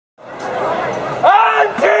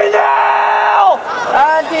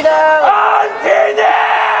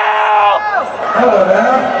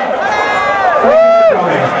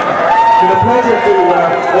to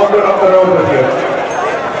wander up the road with you.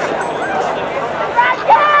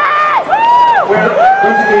 We're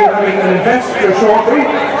going to be having an investiture shortly,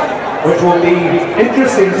 which will be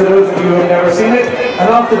interesting to those of you who have never seen it. And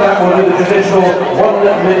after that, we'll do the traditional 1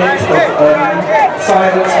 minute of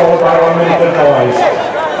silence followed by 1 minute of noise.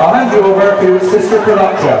 I'll hand you over to Sister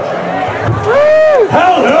Pronuptia.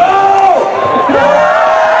 Hello!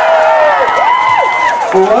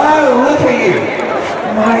 Wow, look at you!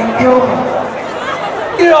 My God!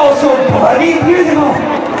 You're all so bloody beautiful!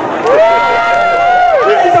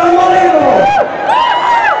 It's unbelievable!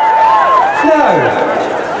 Now,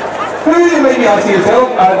 who you may be asking yourself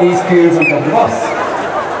are these peers in front of us?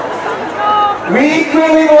 We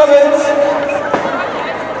clearly beloved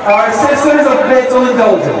are sisters of mental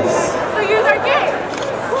indulgence. So you are gay?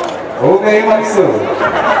 Oh, very much so.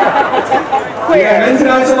 We are an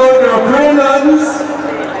international order of prayer nuns.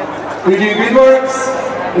 We do good works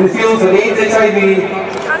in the fields of AIDS, HIV,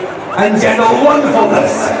 and general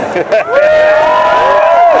wonderfulness. Thank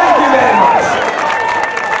you very much.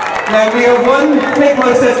 Now we have one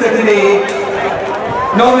particular sister today,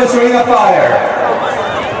 Novice Ringa Fyre,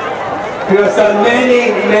 who has done many,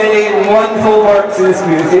 many wonderful works in this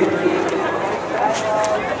community.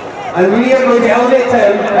 And we are going to elevate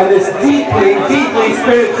him on this deeply, deeply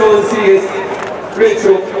spiritual and serious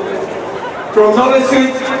ritual from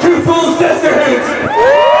novicehood to full sisterhood.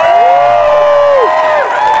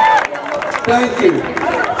 Thank you.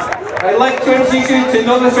 I'd like to introduce you to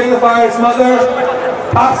Novice Ringa Fyre's mother,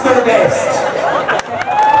 Pastor Best.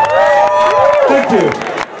 Thank you.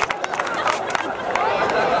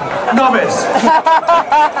 Novice.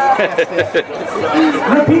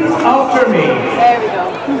 Repeat after me. There we go.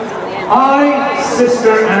 I,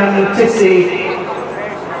 Sister Ann Tici,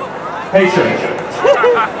 Pation.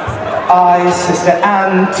 I, Sister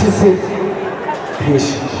Ann Tici,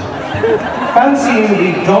 Pation. Fancying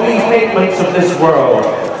the dolly fatements of this world.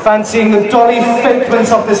 Fancying the dolly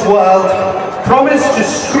fatements of this world. Promise to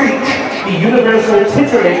screech the universal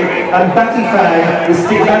tittering and batifang the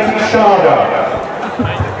stigmatic sharda.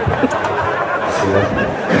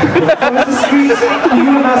 Promise to screech the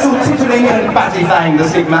universal tittering and batifang the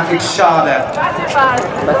stigmatic sharda.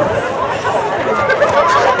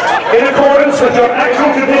 In accordance with your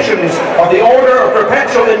actual traditions of the Order of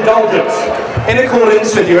Perpetual Indulgence. In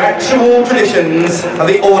accordance with your actual traditions of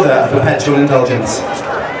the Order of Perpetual Indulgence.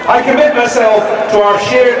 I commit myself to our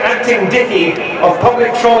shared acting dicky of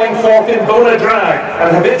public trolling forth in bona drag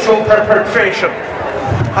and habitual perpetration.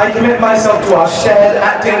 I commit myself to our shared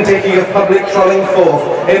acting dicky of public trolling forth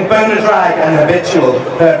in bona drag and habitual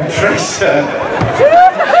perpetration.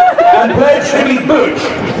 And pledge to be butch.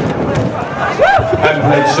 And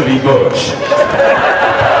pledge to be butch.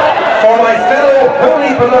 For my fellow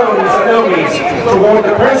holy belones and omies toward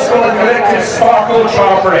the personal and collective sparkle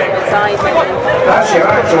sharpening. That's your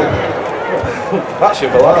actual. That's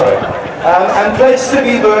your Polari. And pledge to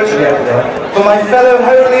be butch for my fellow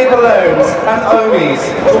holy belones and omies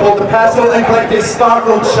toward the personal and collective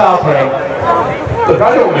sparkle sharpening. Look,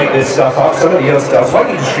 I don't make this stuff up, somebody else does. Why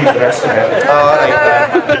don't you just read the rest of it?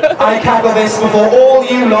 I cackle this before all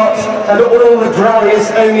you lot and all the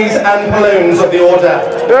glorious omies and belones of the order.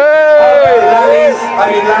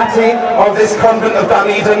 Lati of this convent of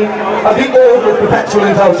Dunedin, of the Order of Perpetual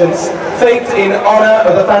Indulgence, faked in honour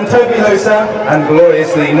of the Fantobulosa and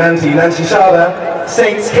gloriously Nanti Shada,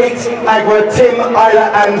 Saints Kate, Agua, Tim,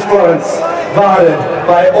 Isla and Florence, guarded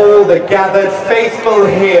by all the gathered faithful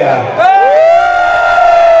here.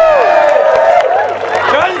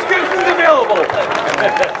 Transcriptions available.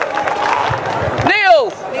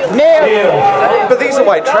 Neil! But these are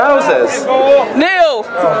white trousers. Neil!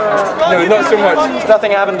 No, not so much.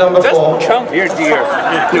 Nothing I haven't done before. Just chump here, dear.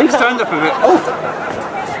 Please stand up a bit. Oh!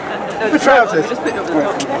 The trousers.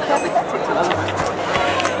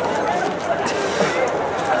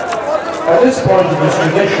 At this point it is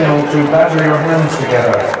traditional to batter your hands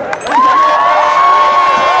together.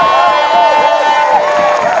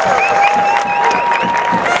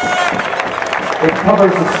 It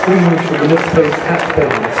covers the screens for the misplaced hat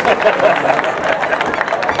pins.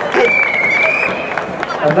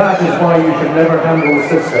 And that is why you should never handle a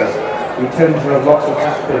sister. You tend to have lots of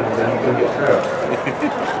hat pins and you can get hurt.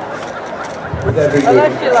 With every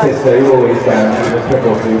good sister, you always can with a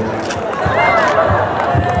pickle food.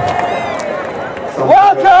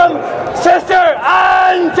 Welcome, Sister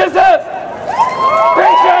Ann Tici!